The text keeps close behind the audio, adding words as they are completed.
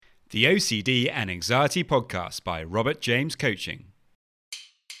The OCD and Anxiety Podcast by Robert James Coaching.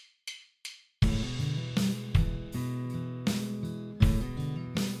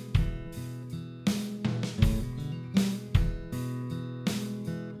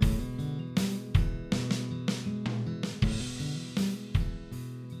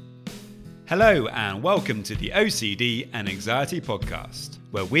 Hello and welcome to the OCD and Anxiety Podcast,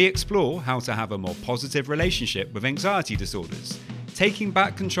 where we explore how to have a more positive relationship with anxiety disorders, taking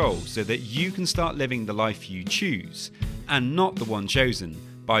back control so that you can start living the life you choose and not the one chosen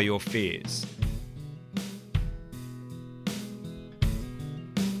by your fears.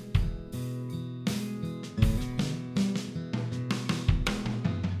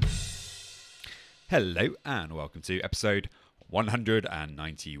 Hello and welcome to episode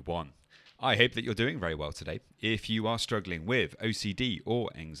 191. I hope that you're doing very well today. If you are struggling with OCD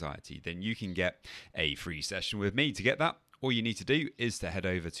or anxiety, then you can get a free session with me. To get that, all you need to do is to head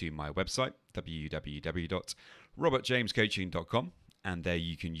over to my website, www.robertjamescoaching.com, and there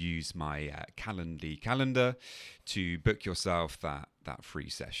you can use my Calendly calendar to book yourself that free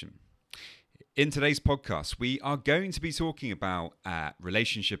session. In today's podcast, we are going to be talking about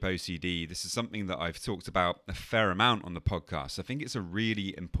relationship OCD. This is something that I've talked about a fair amount on the podcast. I think it's a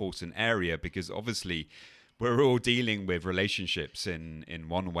really important area because obviously we're all dealing with relationships in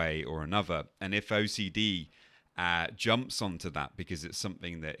one way or another. And if OCD jumps onto that because it's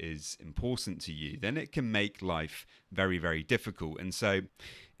something that is important to you, then it can make life very, very difficult. And so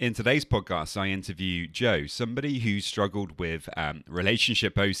in today's podcast, I interview Joe, somebody who struggled with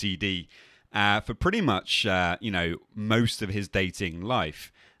relationship OCD for pretty much, most of his dating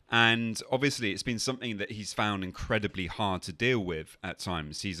life. And obviously, it's been something that he's found incredibly hard to deal with at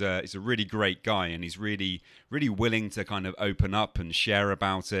times. He's a really great guy, and he's really, really willing to kind of open up and share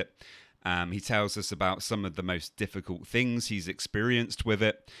about it. He tells us about some of the most difficult things he's experienced with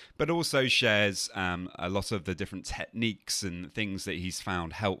it, but also shares a lot of the different techniques and things that he's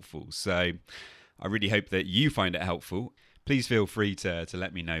found helpful. So I really hope that you find it helpful. Please feel free to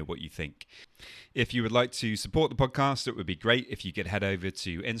let me know what you think. If you would like to support the podcast, it would be great if you could head over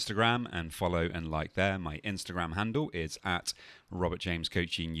to Instagram and follow and like there. My Instagram handle is at Robert James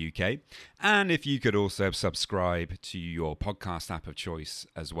Coaching UK. And if you could also subscribe to your podcast app of choice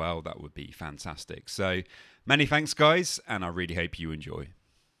as well, that would be fantastic. So many thanks, guys, and I really hope you enjoy.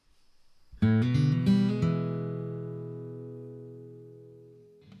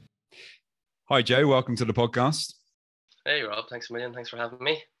 Hi, Joe. Welcome to the podcast. Hey, Rob. Thanks a million. Thanks for having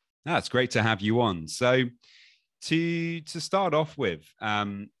me. It's great to have you on. So to start off with,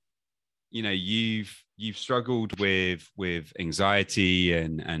 you've struggled with anxiety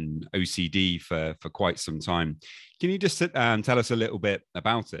and OCD for quite some time. Can you just tell us a little bit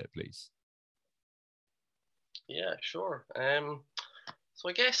about it, please? Yeah, sure. So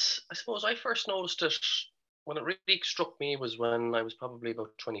I suppose I first noticed it when it really struck me was when I was probably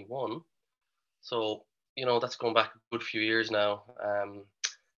about 21. So, that's going back a good few years now.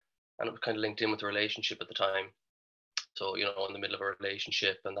 And it was kind of linked in with the relationship at the time. So, in the middle of a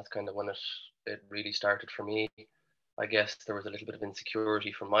relationship, and that's kind of when it really started for me. I guess there was a little bit of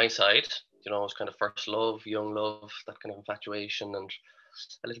insecurity from my side. It was kind of first love, young love, that kind of infatuation, and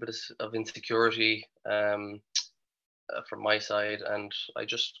a little bit of insecurity from my side. And I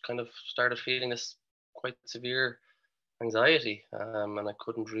just kind of started feeling this quite severe anxiety, and I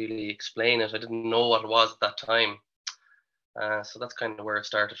couldn't really explain it. I didn't know what it was at that time. So that's kind of where it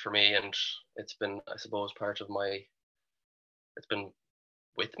started for me, and it's been, I suppose, it's been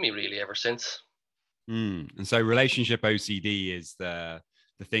with me really ever since. And so relationship OCD is the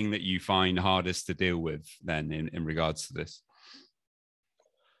thing that you find hardest to deal with then in regards to this?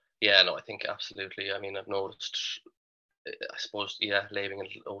 Yeah, no, I think absolutely. I mean, I've noticed, I suppose, labeling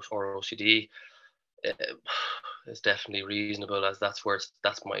it or OCD is definitely reasonable, as that's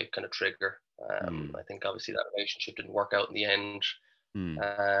my kind of trigger. I think obviously that relationship didn't work out in the end.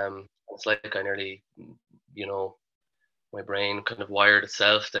 It's like I nearly, my brain kind of wired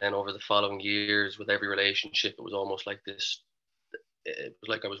itself then over the following years with every relationship. It was almost like this, it was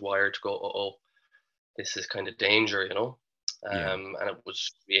like I was wired to go, oh, this is kind of danger, and it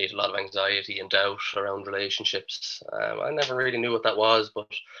was create a lot of anxiety and doubt around relationships. I never really knew what that was,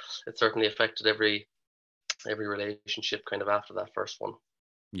 but it certainly affected every relationship kind of after that first one.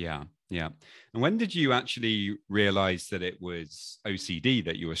 Yeah. And when did you actually realize that it was OCD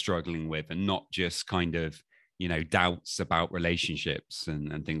that you were struggling with and not just kind of, doubts about relationships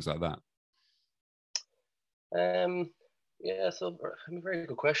and things like that? So a very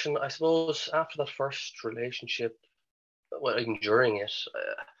good question. I suppose after that first relationship, well, even during it,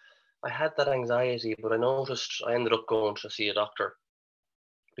 I had that anxiety, but I noticed I ended up going to see a doctor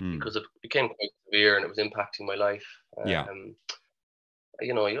Mm. because it became quite severe and it was impacting my life. Yeah.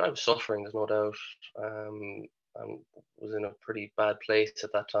 I was suffering, there's no doubt, and was in a pretty bad place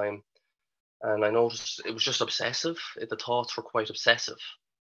at that time. And I noticed it was just obsessive. The thoughts were quite obsessive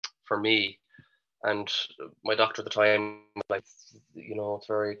for me. And my doctor at the time, like, it's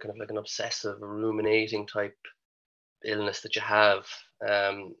very kind of like an obsessive, ruminating type illness that you have.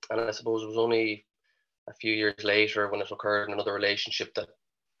 And I suppose it was only a few years later when it occurred in another relationship that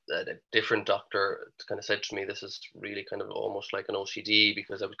a different doctor kind of said to me, this is really kind of almost like an OCD,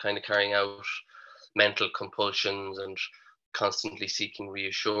 because I was kind of carrying out mental compulsions and constantly seeking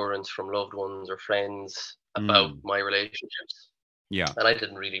reassurance from loved ones or friends about Mm. my relationships. Yeah. And I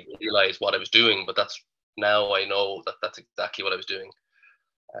didn't really realize what I was doing, but now I know that that's exactly what I was doing.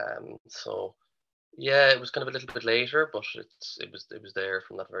 So yeah, it was kind of a little bit later, but it was there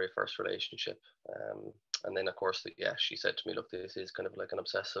from that very first relationship. And then of course, she said to me, look, this is kind of like an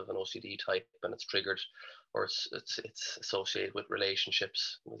obsessive and OCD type, and it's triggered, or it's associated with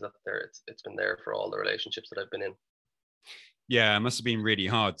relationships. Was that there? It's been there for all the relationships that I've been in. Yeah, it must have been really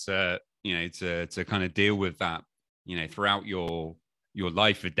hard to, to kind of deal with that, throughout your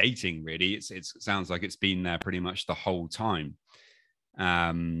life of dating. Really, it sounds like it's been there pretty much the whole time.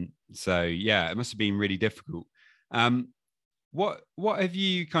 So yeah, it must have been really difficult. What have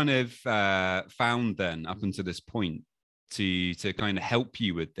you kind of found then up until this point to kind of help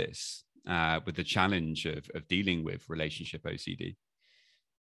you with this, with the challenge of dealing with relationship OCD?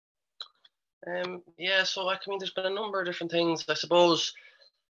 Yeah, so there's been a number of different things. I suppose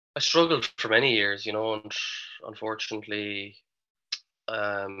I struggled for many years, and unfortunately,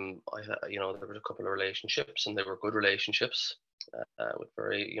 there were a couple of relationships, and they were good relationships with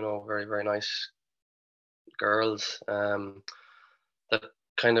very, very nice girls, that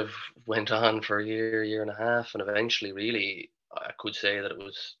kind of went on for a year and a half, and eventually, really, I could say that it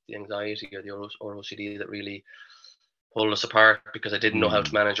was the anxiety or the OCD that really pulled us apart, because I didn't know how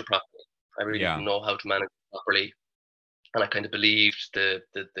to Mm. manage it properly. I really Yeah, didn't know how to manage it properly, and I kind of believed the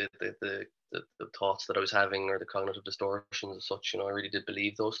thoughts that I was having, or the cognitive distortions as such. I really did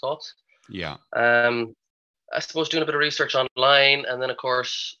believe those thoughts. yeah, Um, I suppose doing a bit of research online, and then of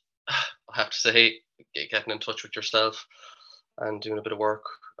course, I have to say, getting in touch with yourself and doing a bit of work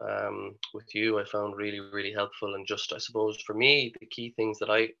with you, I found really, really helpful. And just, I suppose, for me, the key things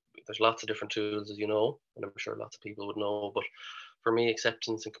there's lots of different tools, as you know, and I'm sure lots of people would know, but for me,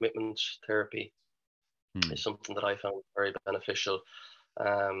 acceptance and commitment therapy mm. is something that I found very beneficial.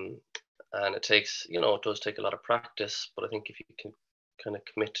 Um, and it does take a lot of practice, but I think if you can kind of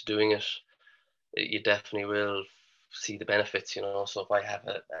commit to doing it, you definitely will see the benefits. So if I have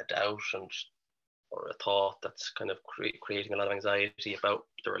a doubt or a thought that's kind of creating a lot of anxiety about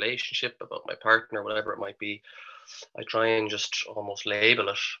the relationship, about my partner, whatever it might be, I try and just almost label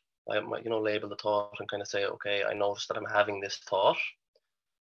it. I might, label the thought and kind of say, okay, I notice that I'm having this thought,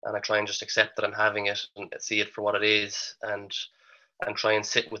 and I try and just accept that I'm having it and see it for what it is, and try and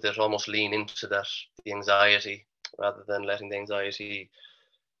sit with it, almost lean into the anxiety, rather than letting the anxiety,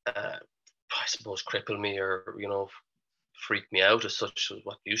 I suppose, cripple me, or freak me out as such, as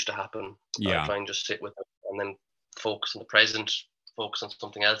what used to happen. I Yeah. try and just sit with it, and then focus on the present, focus on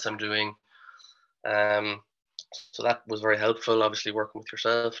something else I'm doing. Um, so that was very helpful. Obviously, working with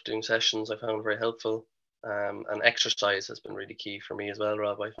yourself, doing sessions, I found very helpful. And exercise has been really key for me as well,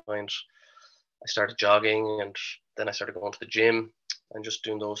 Rob. I find I started jogging, and then I started going to the gym, and just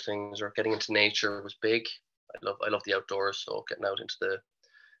doing those things, or getting into nature was big. I love the outdoors, so getting out into the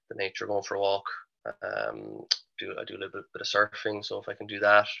nature, going for a walk. Um, I do a little bit of surfing, so if I can do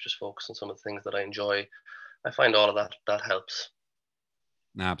that, just focus on some of the things that I enjoy, I find all of that helps.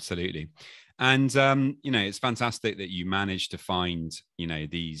 Absolutely. And it's fantastic that you managed to find,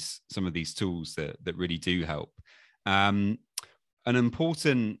 some of these tools that really do help. An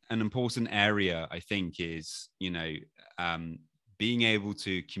important area, I think, is, being able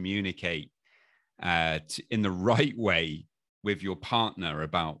to communicate in the right way with your partner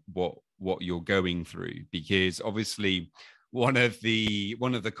about what you're going through, because obviously one of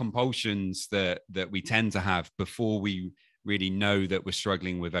the compulsions that we tend to have before we really know that we're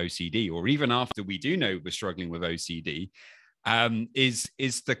struggling with OCD, or even after we do know we're struggling with OCD,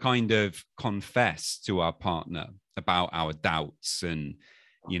 is to kind of confess to our partner about our doubts, and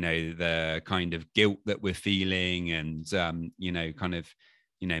the kind of guilt that we're feeling, and kind of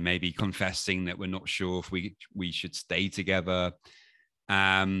maybe confessing that we're not sure if we should stay together.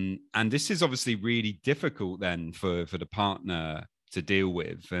 And this is obviously really difficult then for the partner to deal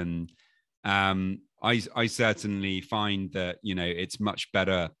with. And I certainly find that it's much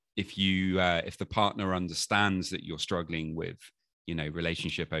better if the partner understands that you're struggling with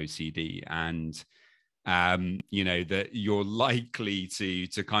relationship OCD, and that you're likely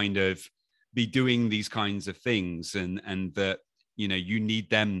to kind of be doing these kinds of things, and that you need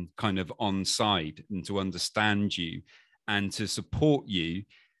them kind of on side and to understand you and to support you,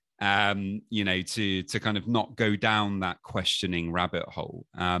 to kind of not go down that questioning rabbit hole.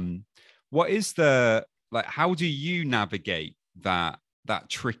 What is the like? How do you navigate that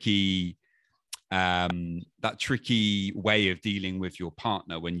tricky way of dealing with your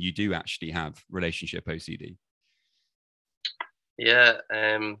partner when you do actually have relationship OCD? Yeah,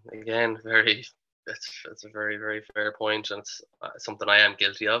 again, that's a very, very fair point, and it's something I am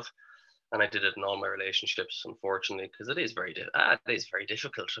guilty of, and I did it in all my relationships, unfortunately, because it is very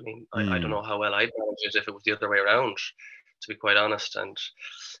difficult. I mean, I don't Mm. know how well I'd manage it if it was the other way around, to be quite honest. And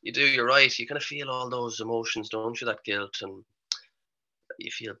you're right. You kind of feel all those emotions, don't you? That guilt, and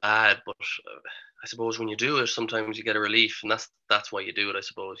you feel bad, but I suppose when you do it, sometimes you get a relief, and that's why you do it. I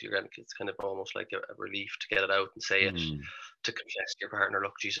suppose it's kind of almost like a relief to get it out and say it, Mm. to confess to your partner,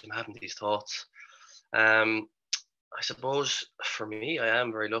 look, Jesus, I'm having these thoughts. Um, I suppose for me, I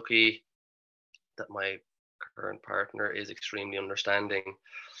am very lucky that my current partner is extremely understanding,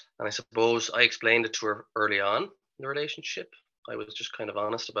 and I suppose I explained it to her early on in the relationship. I was just kind of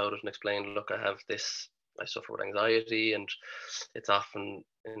honest about it and explained, look, I have this. I suffer with anxiety, and it's often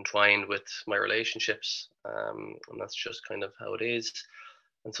entwined with my relationships, and that's just kind of how it is.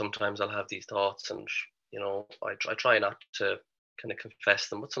 And sometimes I'll have these thoughts, and I try not to kind of confess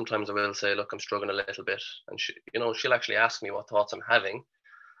them, but sometimes I will say, look, I'm struggling a little bit, and she'll actually ask me what thoughts I'm having,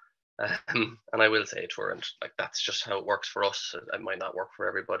 and I will say it to her, and like that's just how it works for us. It might not work for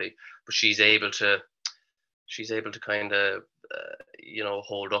everybody, but she's able to kind of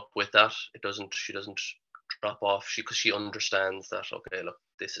hold up with that. She doesn't drop off, because she understands that, okay, look,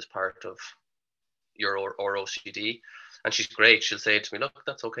 this is part of your or OCD, and she's great. She'll say to me, look,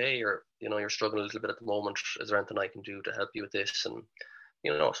 that's okay, you're struggling a little bit at the moment, is there anything I can do to help you with this? And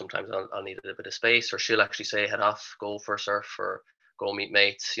sometimes I'll need a little bit of space, or she'll actually say, head off, go for a surf, or go meet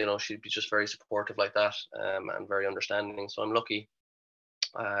mates. She'd be just very supportive like that, and very understanding. So I'm lucky.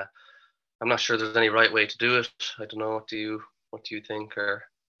 uh, I'm not sure there's any right way to do it. I don't know. What do you think? Or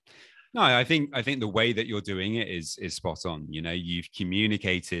No, I think the way that you're doing it is spot on. You've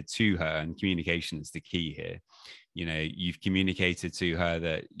communicated to her, and communication is the key here. You've communicated to her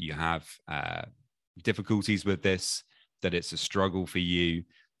that you have difficulties with this, that it's a struggle for you,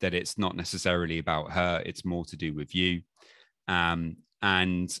 that it's not necessarily about her, it's more to do with you. And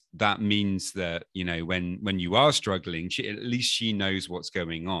that means that when you are struggling, at least she knows what's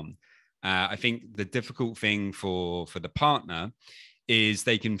going on. I think the difficult thing for the partner is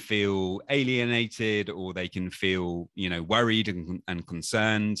they can feel alienated, or they can feel worried and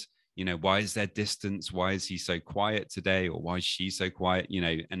concerned. Why is there distance? Why is he so quiet today? Or why is she so quiet?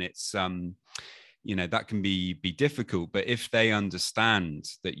 And it's that can be difficult. But if they understand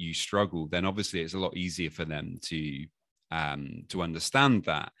that you struggle, then obviously it's a lot easier for them to understand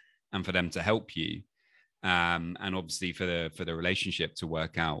that, and for them to help you, and obviously for the relationship to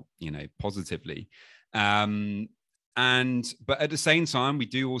work out positively. But at the same time, we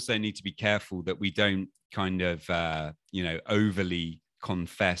do also need to be careful that we don't kind of overly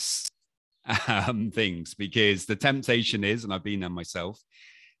confess things, because the temptation is, and I've been there myself,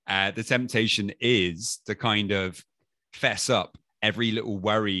 the temptation is to kind of fess up every little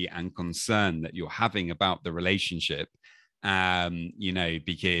worry and concern that you're having about the relationship,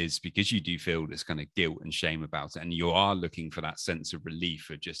 because you do feel this kind of guilt and shame about it, and you are looking for that sense of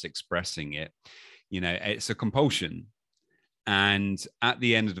relief of just expressing it. It's a compulsion, and at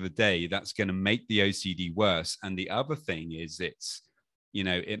the end of the day, that's going to make the OCD worse. And the other thing is,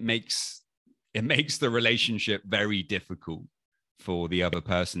 it makes the relationship very difficult for the other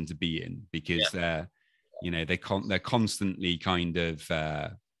person to be in, because they're constantly kind of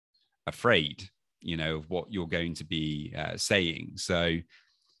afraid of what you're going to be saying. So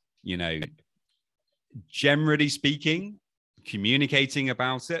generally speaking, communicating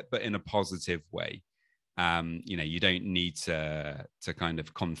about it, but in a positive way. You don't need to kind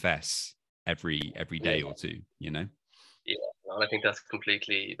of confess every yeah, day or two. yeah. And I think that's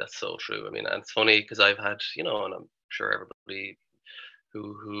so true. I mean, and it's funny because I've had, and I'm sure everybody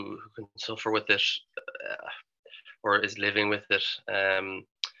who can suffer with it, uh, or is living with it,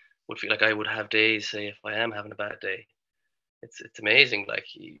 would feel like I would have days, say, if I am having a bad day. It's amazing. Like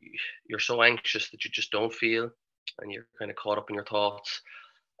you're so anxious that you just don't feel, and you're kind of caught up in your thoughts.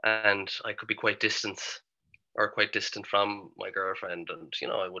 And I could be quite distant from my girlfriend, and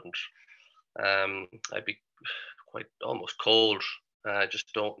I wouldn't. I'd be quite almost cold I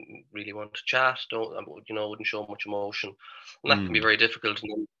just don't really want to chat. Don't wouldn't show much emotion, and that can be Mm. very difficult.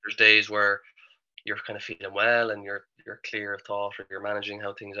 And then there's days where you're kind of feeling well and you're clear of thought, or you're managing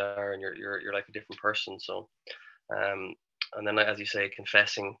how things are, and you're like a different person. So um, and then, as you say,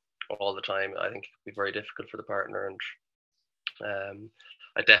 confessing all the time, I think it could be very difficult for the partner. And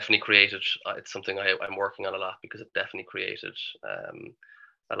I definitely created. It's something I'm working on a lot, because it definitely created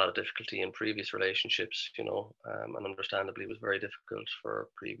a lot of difficulty in previous relationships. And understandably, was very difficult for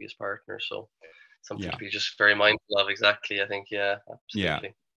previous partners. So something Yeah. to be just very mindful of. Exactly. I think. Yeah. Yeah.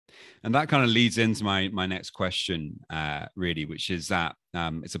 Absolutely. And that kind of leads into my next question, really, which is that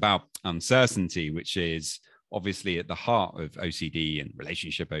it's about uncertainty, which is obviously at the heart of OCD and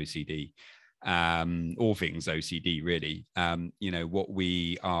relationship OCD, all things OCD, really. What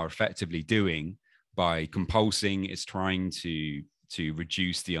we are effectively doing by compulsing is trying to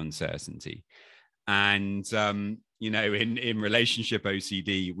reduce the uncertainty. And in relationship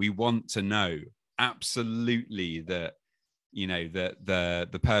OCD, we want to know absolutely that that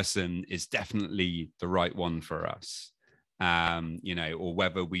the person is definitely the right one for us, or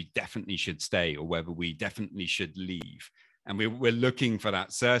whether we definitely should stay, or whether we definitely should leave. And we're looking for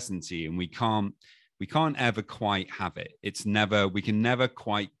that certainty, and we can't ever quite have it. We can never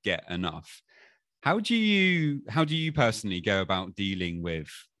quite get enough. How do you personally go about dealing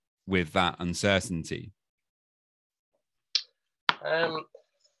with that uncertainty? Um,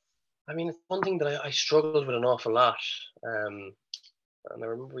 I mean, it's one thing that I struggled with an awful lot. Um, and I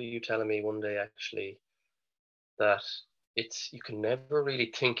remember you telling me one day, actually, that you can never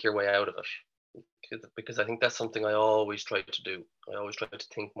really think your way out of it, because I think that's something I always try to do. I always try to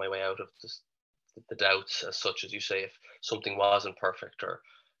think my way out of this, the doubts, as such as you say. If something wasn't perfect, or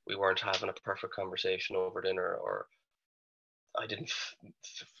we weren't having a perfect conversation over dinner, or I didn't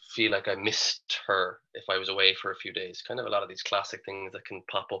feel like I missed her if I was away for a few days. Kind of a lot of these classic things that can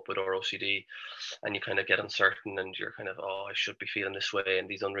pop up with our OCD, and you kind of get uncertain, and you're kind of, oh, I should be feeling this way, and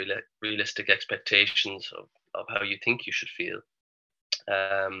these unrealistic expectations of how you think you should feel.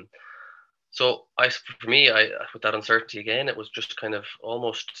 Um, so for me, with that uncertainty again, it was just kind of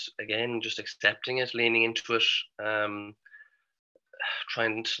almost again just accepting it, leaning into it,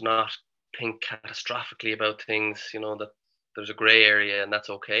 trying to not think catastrophically about things. That there's a gray area, and that's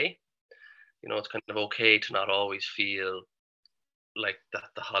okay. It's kind of okay to not always feel like that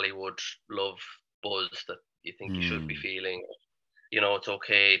the Hollywood love buzz that you think you should be Hmm. feeling. It's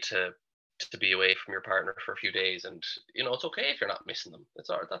okay to be away from your partner for a few days, and it's okay if you're not missing them.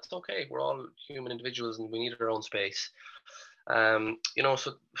 That's okay. We're all human individuals, and we need our own space. So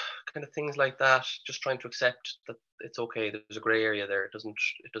kind of things like that. Just trying to accept that it's okay. There's a gray area there. It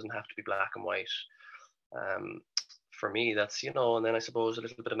doesn't have to be black and white. Um, for me, that's and then I suppose a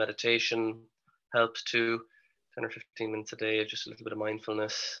little bit of meditation helps too. 10 or 15 minutes a day of just a little bit of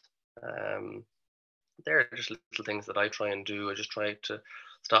mindfulness. Um, there are just little things that I try and do. I just try to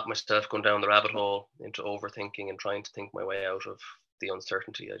stop myself going down the rabbit hole into overthinking and trying to think my way out of the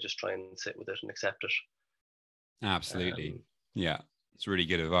uncertainty. I just try and sit with it and accept it. Absolutely. Um, Yeah, it's really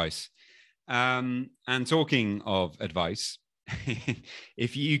good advice. And talking of advice,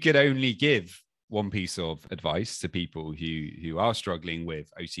 if you could only give one piece of advice to people who are struggling with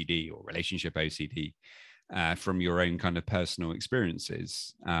OCD or relationship OCD, from your own kind of personal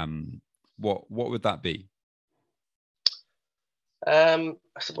experiences, what would that be? I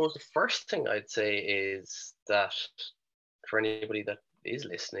suppose the first thing I'd say is that for anybody that is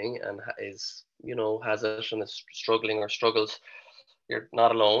listening and has it and is struggling or struggles, you're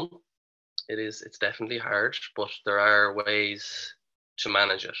not alone. It's definitely hard, but there are ways to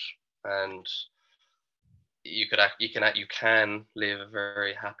manage it, and you can live a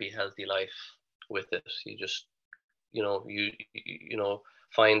very happy, healthy life with it. You just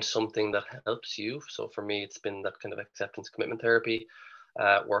find something that helps you. So for me, it's been that kind of acceptance commitment therapy,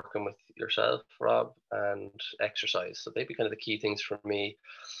 working with yourself, Rob, and exercise. So they'd be kind of the key things for me.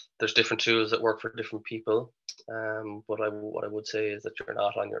 There's different tools that work for different people. But what I would say is that you're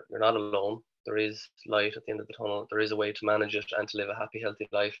not alone. There is light at the end of the tunnel. There is a way to manage it and to live a happy, healthy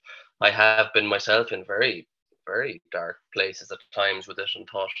life. I have been myself in very, very dark places at times with it, and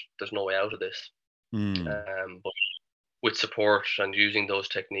thought there's no way out of this. Hmm. But with support and using those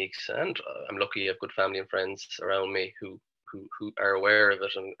techniques, and I'm lucky I have good family and friends around me who are aware of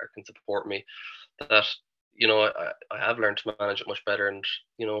it and can support me, that I have learned to manage it much better, and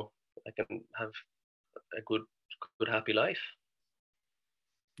I can have a good happy life.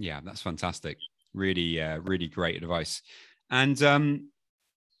 Yeah, that's fantastic. Really, really great advice. And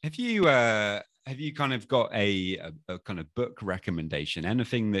have you kind of got a kind of book recommendation?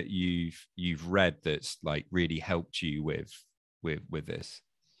 Anything that you've read that's like really helped you with this?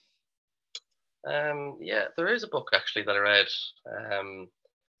 Yeah, there is a book actually that I read.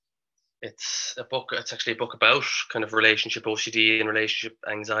 It's a book. It's actually a book about kind of relationship OCD and relationship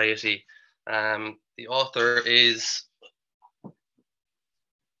anxiety. The author is,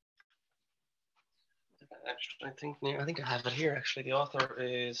 actually, I think I have it here. Actually, the author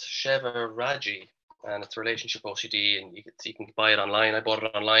is Sheva Raji, and it's relationship OCD, and you can buy it online. I bought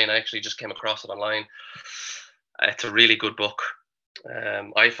it online. I actually just came across it online. It's a really good book.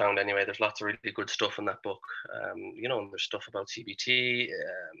 I found anyway. There's lots of really good stuff in that book. There's stuff about CBT,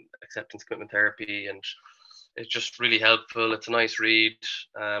 acceptance commitment therapy, and it's just really helpful. It's a nice read.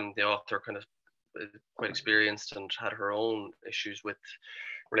 The author kind of quite experienced and had her own issues with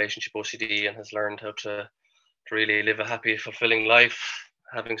relationship OCD and has learned how to really live a happy, fulfilling life,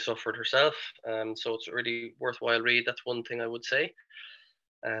 having suffered herself. So it's a really worthwhile read. That's one thing I would say.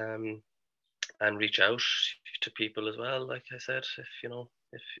 And reach out to people as well. Like I said, if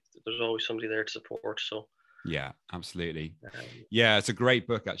there's always somebody there to support. So yeah, absolutely. Yeah, it's a great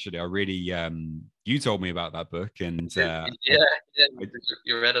book actually. I really you told me about that book, and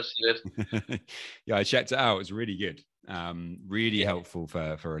you read it. You did. Yeah, I checked it out. It's really good. Really helpful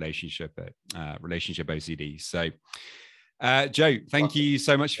for relationship OCD. So Joe, thank you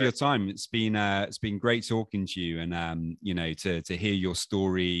so much for your time. It's been great talking to you, and to hear your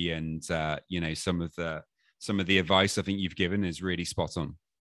story, and some of the advice I think you've given is really spot on.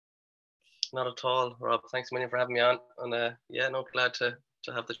 Not at all, Rob. Thanks a million for having me on, and glad to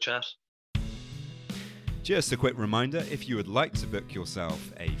have the chat. Just a quick reminder, if you would like to book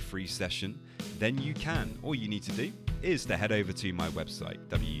yourself a free session, then you can. All you need to do is to head over to my website,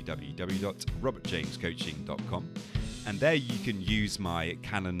 www.robertjamescoaching.com. And there you can use my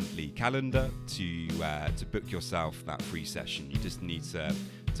Calendly calendar to book yourself that free session. You just need to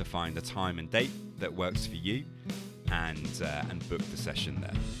find a time and date that works for you, and book the session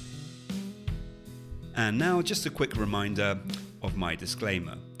there. And now just a quick reminder of my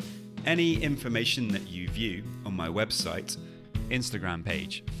disclaimer. Any information that you view on my website, Instagram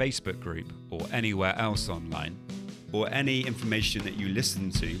page, Facebook group, or anywhere else online, or any information that you listen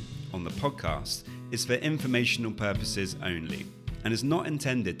to on the podcast is for informational purposes only, and is not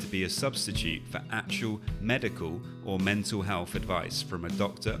intended to be a substitute for actual medical or mental health advice from a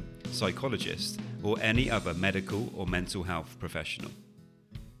doctor, psychologist, or any other medical or mental health professional.